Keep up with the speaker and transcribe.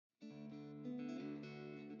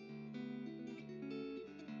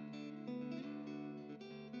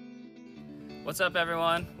What's up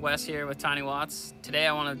everyone? Wes here with Tiny Watts. Today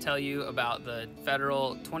I want to tell you about the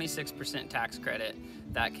federal 26% tax credit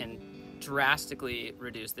that can drastically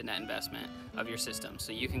reduce the net investment of your system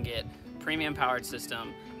so you can get premium powered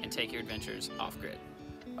system and take your adventures off grid.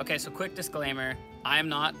 Okay, so quick disclaimer, I am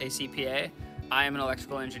not a CPA, I am an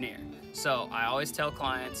electrical engineer. So I always tell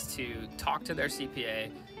clients to talk to their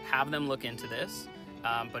CPA, have them look into this,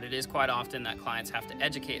 but it is quite often that clients have to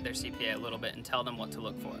educate their CPA a little bit and tell them what to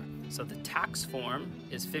look for. So the tax form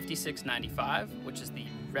is 5695, which is the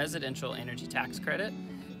residential energy tax credit,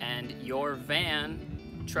 and your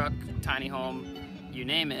van, truck, tiny home, you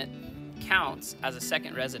name it, counts as a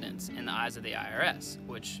second residence in the eyes of the IRS,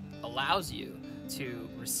 which allows you to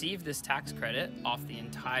receive this tax credit off the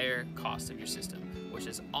entire cost of your system, which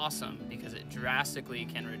is awesome because it drastically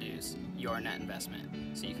can reduce your net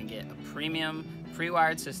investment. So you can get a premium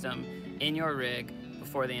pre-wired system in your rig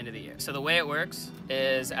before the end of the year. So the way it works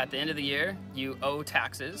is at the end of the year, you owe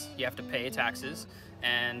taxes, you have to pay taxes,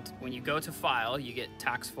 and when you go to file, you get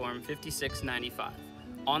tax form 5695.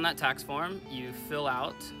 On that tax form, you fill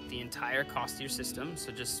out the entire cost of your system.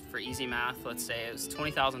 So just for easy math, let's say it was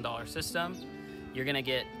 $20,000 system, you're gonna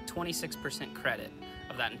get 26% credit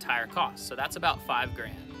of that entire cost. So that's about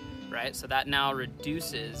 $5,000, right? So that now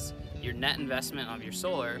reduces your net investment of your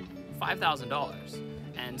solar $5,000.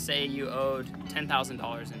 And say you owed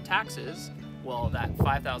 $10,000 in taxes, well, that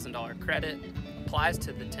 $5,000 credit applies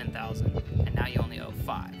to the $10,000, and now you only owe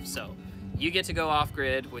 $5,000. So you get to go off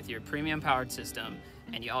grid with your premium powered system,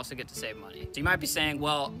 and you also get to save money. So you might be saying,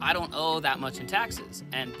 well, I don't owe that much in taxes,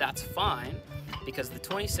 and that's fine, because the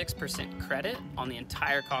 26% credit on the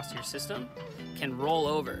entire cost of your system can roll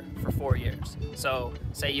over for 4 years. So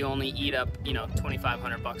say you only eat up,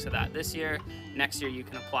 $2,500 of that this year, next year you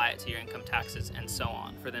can apply it to your income taxes and so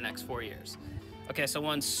on for the next 4 years. Okay, so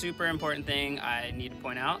one super important thing I need to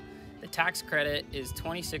point out, the tax credit is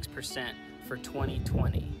 26% for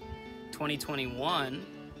 2020. 2021,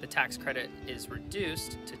 the tax credit is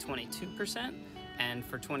reduced to 22%, and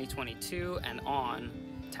for 2022 and on,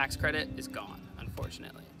 tax credit is gone,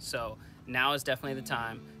 unfortunately. So now is definitely the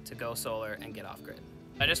time to go solar and get off grid.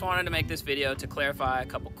 I just wanted to make this video to clarify a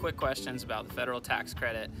couple quick questions about the federal tax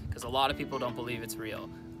credit, because a lot of people don't believe it's real,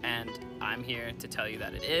 and I'm here to tell you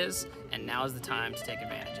that it is, and now is the time to take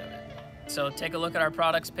advantage of it. So take a look at our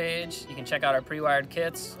products page. You can check out our pre-wired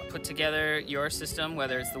kits, put together your system,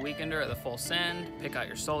 whether it's the weekender or the full send, pick out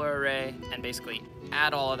your solar array, and basically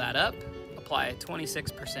add all of that up, apply a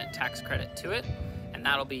 26% tax credit to it, and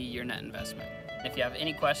that'll be your net investment. If you have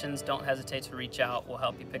any questions, don't hesitate to reach out. We'll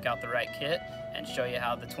help you pick out the right kit and show you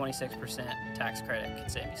how the 26% tax credit can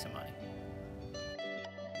save you some money.